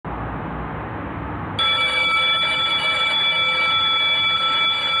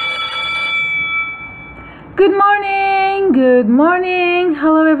Good morning, good morning.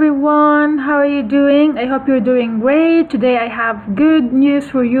 Hello everyone, how are you doing? I hope you're doing great. Today I have good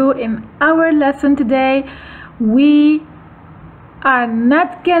news for you. In our lesson today, we are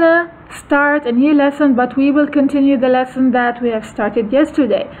not gonna start a new lesson, but we will continue the lesson that we have started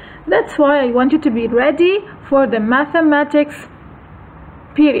yesterday. That's why I want you to be ready for the mathematics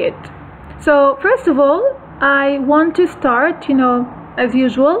period. So first of all, I want to start, as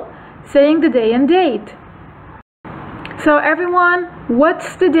usual, saying the day and date. So everyone,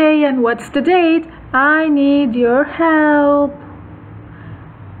 what's the day and what's the date? I need your help.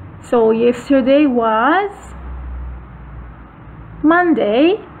 So yesterday was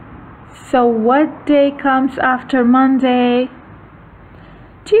Monday. So what day comes after Monday?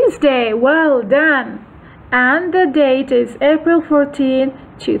 Tuesday. Well done. And the date is April 14,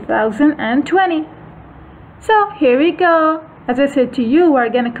 2020. So here we go. As I said to you, we're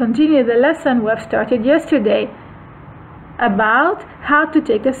going to continue the lesson we have started yesterday about how to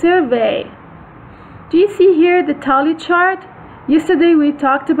take a survey. Do you see here the tally chart? Yesterday we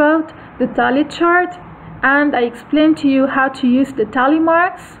talked about the tally chart and I explained to you how to use the tally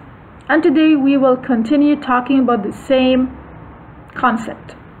marks, and today we will continue talking about the same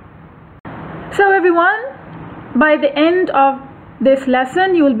concept. So everyone, by the end of this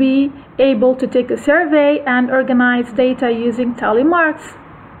lesson you will be able to take a survey and organize data using tally marks.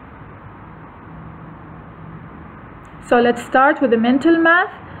 So let's start with the mental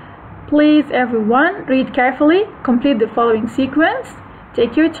math. Please everyone, read carefully, complete the following sequence.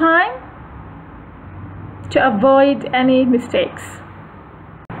 Take your time to avoid any mistakes.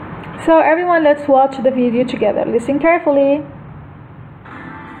 So everyone, let's watch the video together. Listen carefully.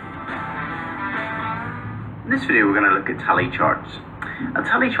 In this video we're going to look at tally charts. A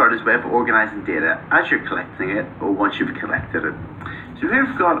tally chart is a way of organizing data as you're collecting it or once you've collected it. So here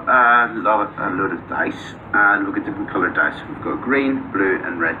we've got a load of dice, and we've got different coloured dice. We've got green, blue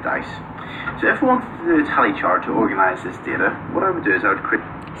and red dice. So if we wanted to do a tally chart to organise this data, what I would do is I would create...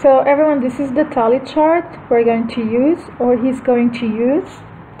 So everyone, this is the tally chart we're going to use, or he's going to use,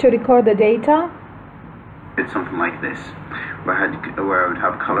 to record the data. It's something like this, where I would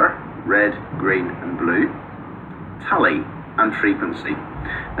have colour, red, green and blue, tally and frequency.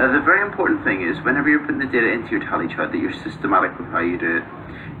 Now the very important thing is whenever you're putting the data into your tally chart that you're systematic with how you do it.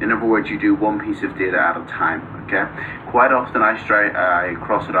 In other words, you do one piece of data at a time, okay? Quite often I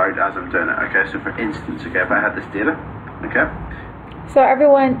cross it out as I'm doing it, okay? So for instance, okay, if I had this data, okay? So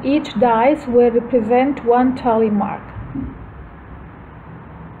everyone, each dice will represent one tally mark.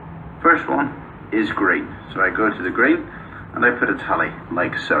 First one is green. So I go to the green and I put a tally,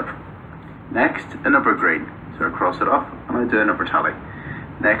 like so. Next, another green. So I cross it off and I do another tally.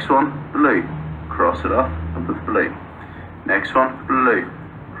 Next one, blue. Cross it off and put blue. Next one, blue.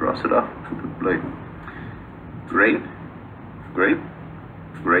 Cross it off and put blue. Green, green,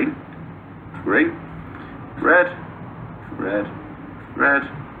 green, green, red, red, red,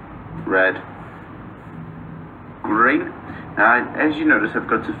 red, green. Now, as you notice, I've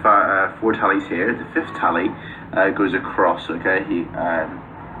got to 4 tallies here. The 5th tally goes across, okay?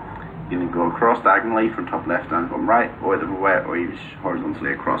 You can go across diagonally from top left and bottom right, or the other way, or you just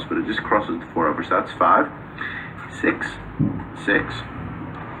horizontally across, but it just crosses the 4 over, so that's 5, 6, 6,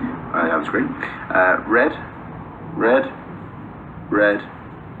 that was green, red, red, red,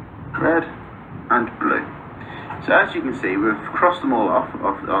 red, and blue. So as you can see, we've crossed them all off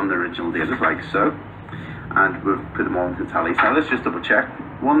on the original data, like so, and we've put them all into tallies. Now let's just double check.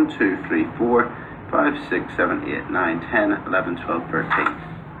 1, 2, 3, 4, 5, 6, 7, 8, 9, 10, 11, 12, 13.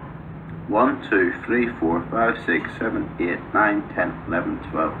 1, 2, 3, 4, 5, 6, 7, 8, 9, 10, 11,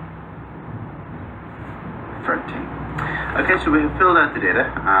 12, 13. Okay, so we have filled out the data,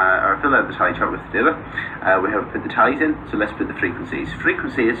 or filled out the tally chart with the data. We have put the tallies in, so let's put the frequencies.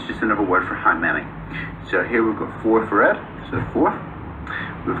 Frequency is just another word for how many. So here we've got 4 for red, so 4.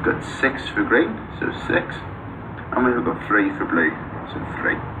 We've got 6 for green, so 6. And we've got 3 for blue, so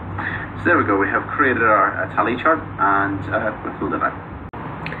 3. So there we go, we have created our tally chart and we filled it out.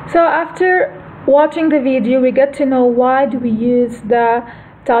 So after watching the video, we get to know why do we use the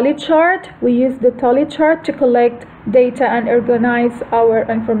tally chart. We use the tally chart to collect data and organize our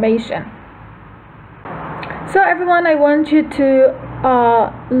information. So everyone, I want you to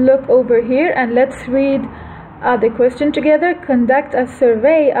look over here and let's read the question together. Conduct a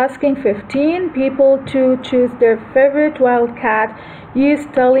survey asking 15 people to choose their favorite wild cat. Use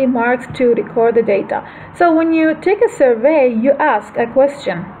tally marks to record the data. So when you take a survey, you ask a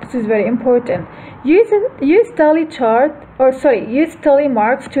question. This is very important. Use tally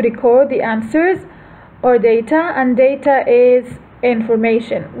marks to record the answers or data, and data is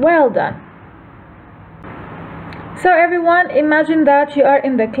information. Well done. So everyone, imagine that you are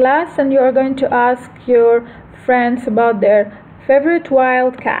in the class and you are going to ask your friends about their favorite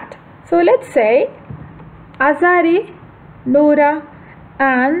wild cat. So let's say Azari, Noura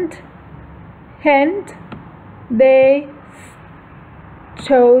and Hind, they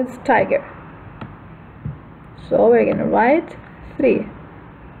chose tiger. So we're gonna write 3.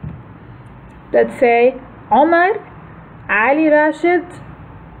 Let's say Omar, Ali Rashid,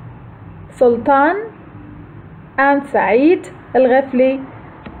 Sultan and Saeed Al-Ghafli,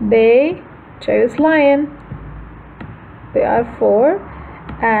 they chose lion. They are 4.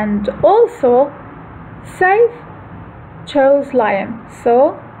 And also Saif chose lion.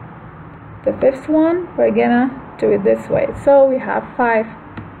 So the 5th one, we're gonna do it this way. So we have 5.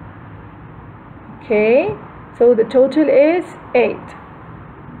 Okay, so the total is 8.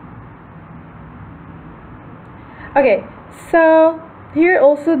 Okay, so here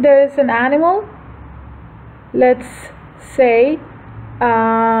also there is an animal. Let's say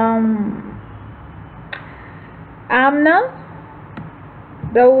Amna,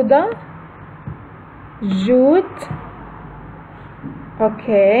 Rauda, Jude,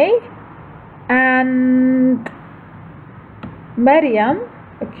 okay, and Maryam,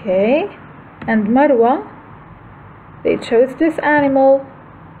 okay, and Marwa, they chose this animal.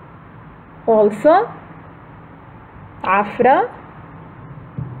 Also Afra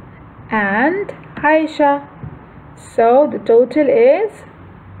and Aisha. So the total is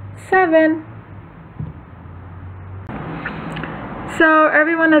 7. So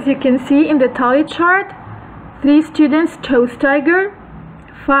everyone, as you can see in the tally chart, 3 students chose tiger,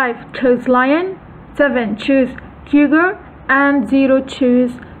 5 chose lion, 7 chose cougar, and 0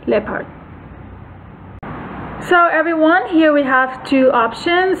 chose leopard. So everyone, here we have 2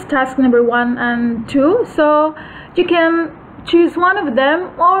 options, task number 1 and 2. So you can choose one of them,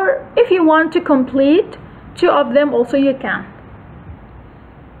 or if you want to complete 2 of them also you can.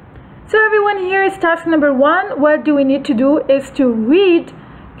 So everyone, here is task number 1. What do we need to do is to read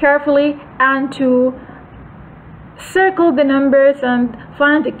carefully and to circle the numbers and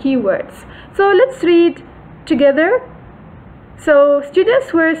find the keywords. So let's read together. So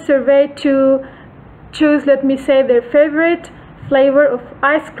students were surveyed to choose, let me say, their favorite flavor of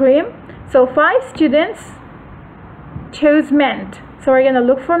ice cream. So 5 students chose mint. So we're gonna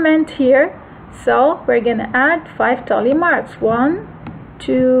look for mint here. So we're gonna add 5 tally marks. 1,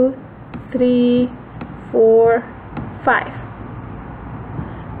 2, 3, 4, 5.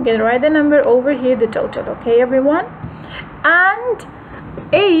 I'm gonna write the number over here, the total. Okay, everyone? And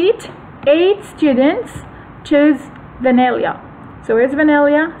 8 students chose vanilla. So where's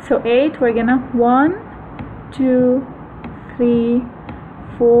vanilla? So 8, we're gonna 1, 2, 3,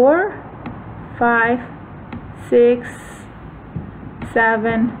 4, 5, 6,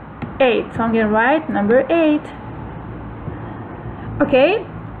 7, 8. So I'm gonna write number 8. Okay,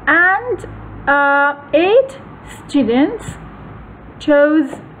 and 8 students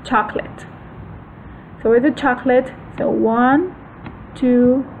chose chocolate. So where's the chocolate? So 1,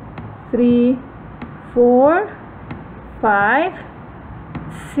 2, 3, 4, 5,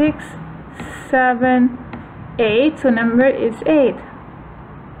 6, 7, 8. So number is 8.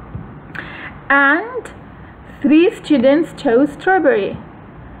 And 3 students chose strawberry.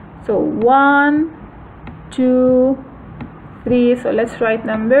 So 1, 2, 3. So let's write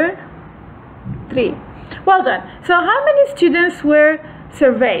number 3. Well done. So how many students were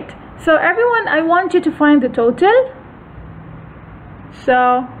surveyed? So everyone, I want you to find the total.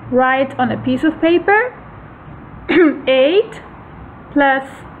 So write on a piece of paper 8 plus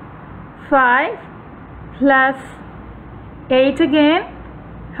 5 plus 8 again.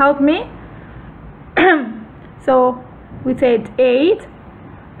 Help me. So we said 8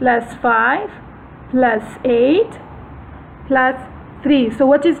 plus 5 plus 8 plus 3. So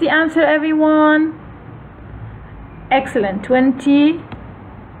what is the answer, everyone? Excellent,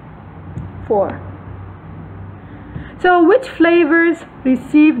 24. So which flavors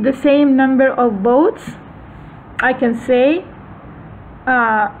received the same number of votes? I can say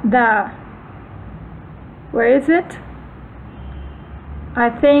where is it? I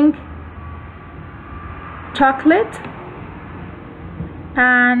think chocolate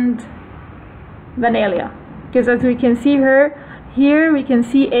and vanilla, because as we can see here we can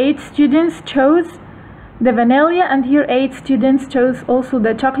see 8 students chose the vanilla, and here 8 students chose also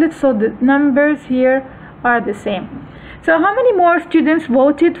the chocolate, so the numbers here are the same. So how many more students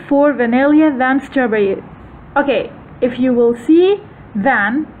voted for vanilla than strawberry? Okay, if you will see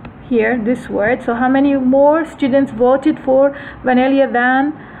than here, this word, so how many more students voted for vanilla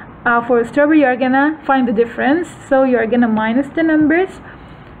than for strawberry? You're gonna find the difference, so you're gonna minus the numbers.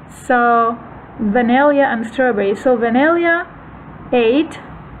 So vanilla and strawberry. So vanilla 8,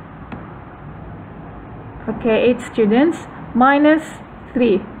 okay, 8 students minus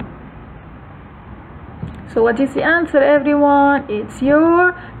 3. So what is the answer, everyone? It's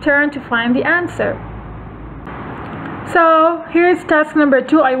your turn to find the answer. So here's task number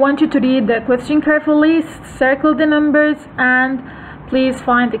 2. I want you to read the question carefully, circle the numbers, and please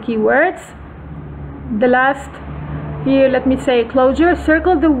find the keywords. The last here, let me say closure.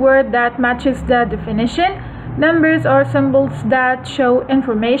 Circle the word that matches the definition. Numbers are symbols that show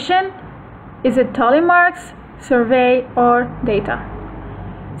information. Is it tally marks, survey, or data?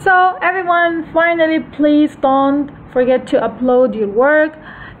 So everyone, finally, please don't forget to upload your work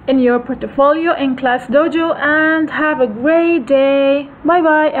in your portfolio in Class Dojo, and have a great day. Bye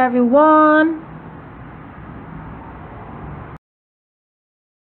bye everyone.